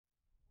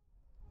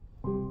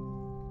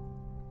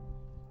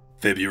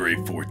February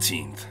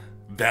 14th,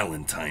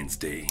 Valentine's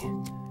Day.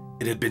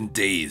 It had been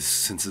days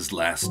since his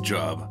last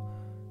job.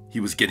 He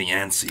was getting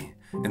antsy,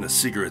 and the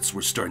cigarettes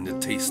were starting to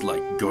taste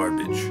like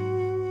garbage.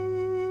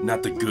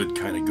 Not the good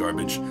kind of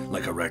garbage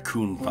like a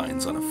raccoon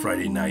finds on a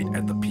Friday night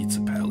at the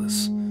Pizza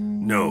Palace.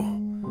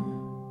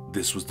 No,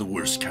 this was the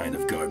worst kind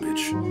of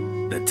garbage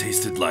that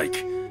tasted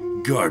like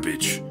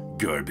garbage.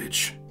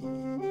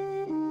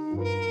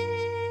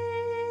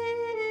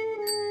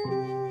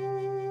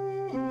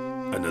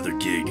 Another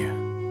gig.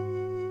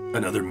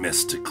 Another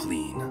mess to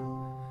clean.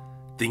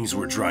 Things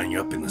were drying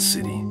up in the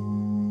city.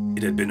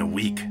 It had been a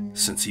week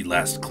since he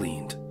last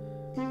cleaned.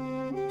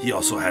 He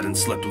also hadn't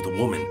slept with a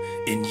woman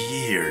in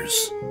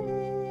years.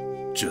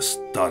 Just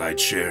thought I'd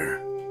share.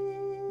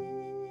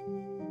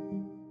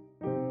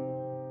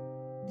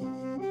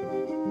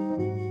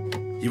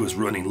 He was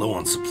running low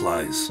on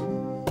supplies.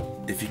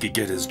 If he could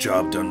get his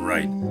job done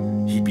right,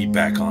 he'd be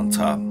back on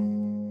top.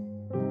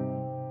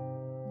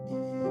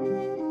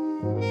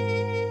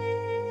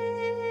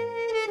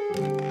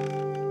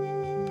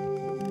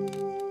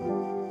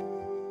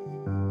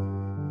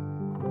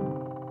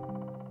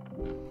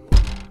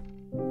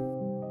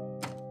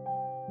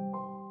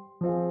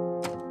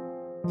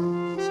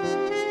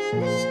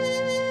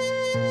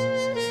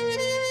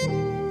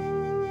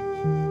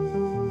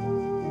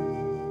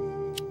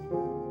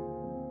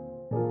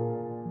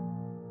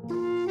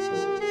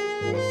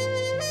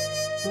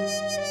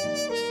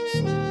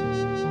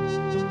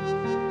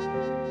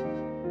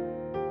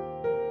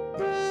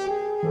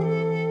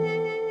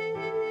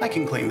 I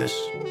can clean this.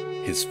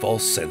 His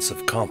false sense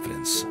of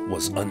confidence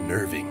was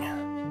unnerving.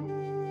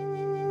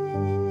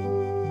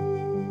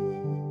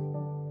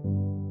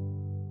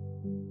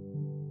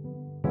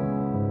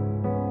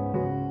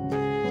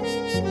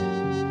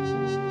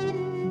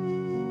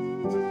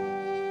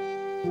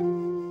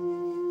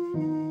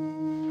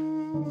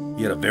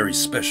 He had a very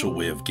special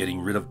way of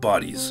getting rid of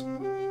bodies.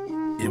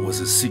 It was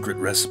his secret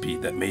recipe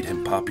that made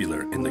him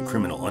popular in the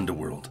criminal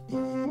underworld.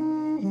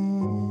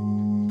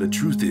 The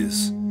truth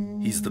is,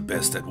 he's the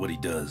best at what he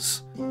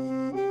does.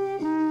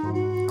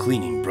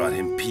 Cleaning brought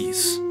him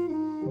peace.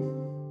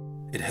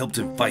 It helped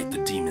him fight the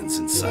demons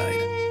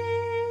inside.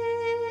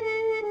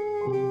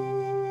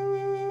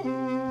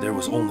 There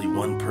was only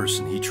one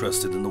person he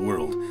trusted in the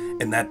world,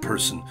 and that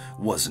person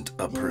wasn't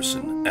a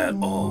person at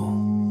all.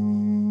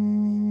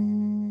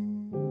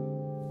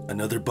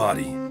 Another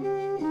body.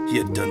 He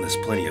had done this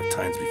plenty of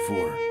times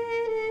before.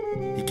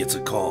 He gets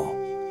a call.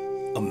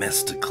 A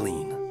mess to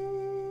clean.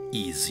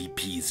 Easy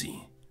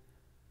peasy.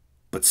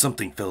 But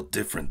something felt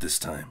different this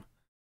time.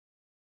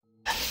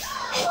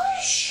 Oh,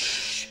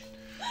 shh.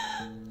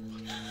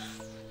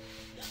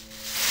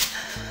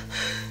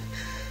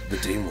 The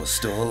dame was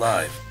still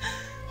alive.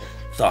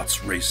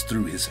 Thoughts raced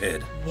through his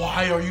head.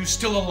 Why are you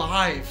still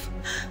alive?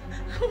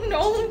 Oh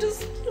no, I'm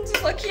just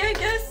lucky, I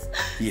guess.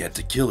 He had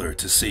to kill her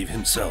to save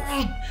himself.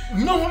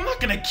 No, I'm not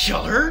gonna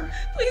kill her.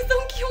 Please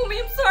don't kill me,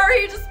 I'm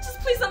sorry.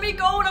 Just please let me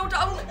go. No,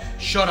 don't.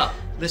 Shut up.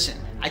 Listen,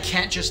 I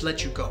can't just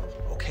let you go,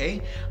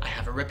 okay? I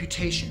have a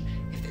reputation.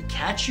 If they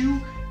catch you,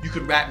 you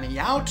could rat me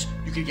out,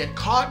 you could get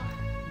caught.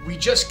 We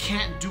just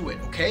can't do it,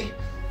 okay?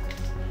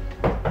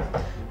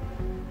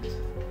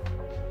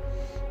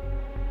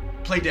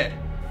 Play dead.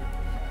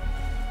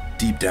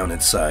 Deep down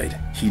inside,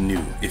 he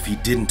knew if he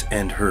didn't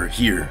end her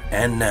here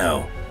and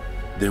now,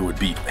 there would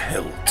be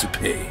hell to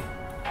pay.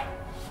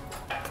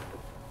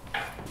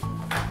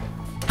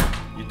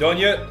 You done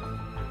yet?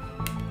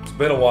 It's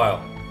been a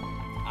while.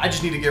 I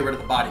just need to get rid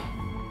of the body.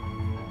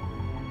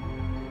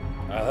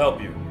 I'll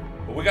help you,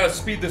 but we gotta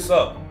speed this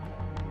up.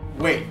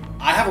 Wait,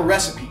 I have a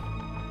recipe.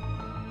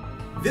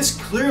 This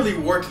clearly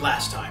worked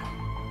last time.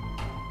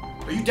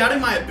 Are you doubting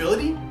my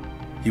ability?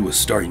 He was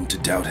starting to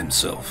doubt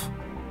himself.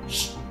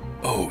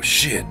 Oh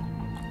shit,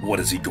 what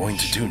is he going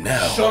to do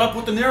now? Shut up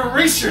with the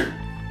narration!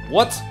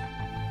 What?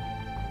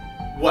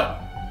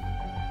 What?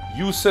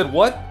 You said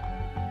what?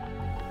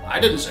 I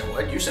didn't say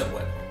what, you said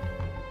what.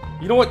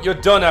 You know what? You're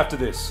done after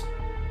this.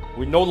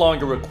 We no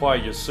longer require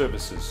your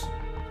services.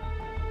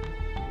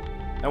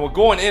 And we're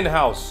going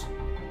in-house.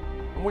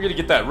 And we're gonna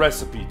get that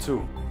recipe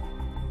too.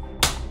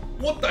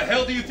 What the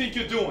hell do you think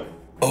you're doing?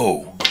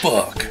 Oh,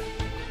 fuck.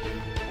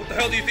 What the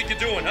hell do you think you're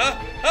doing, huh?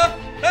 Huh?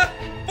 Huh?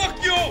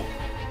 Fuck you!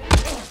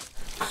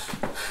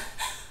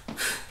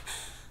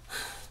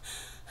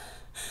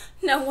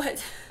 Now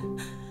what?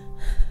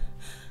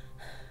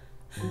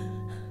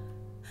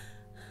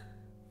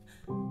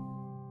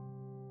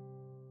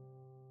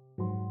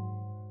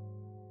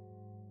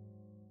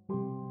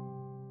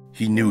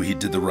 He knew he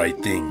did the right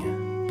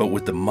thing, but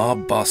with the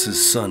mob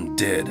boss's son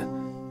dead,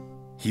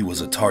 he was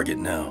a target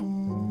now.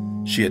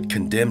 She had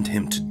condemned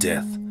him to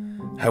death.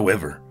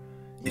 However,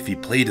 if he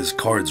played his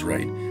cards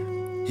right,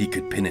 he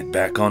could pin it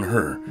back on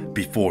her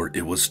before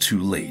it was too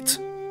late.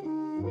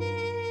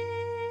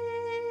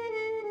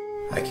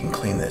 I can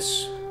clean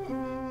this.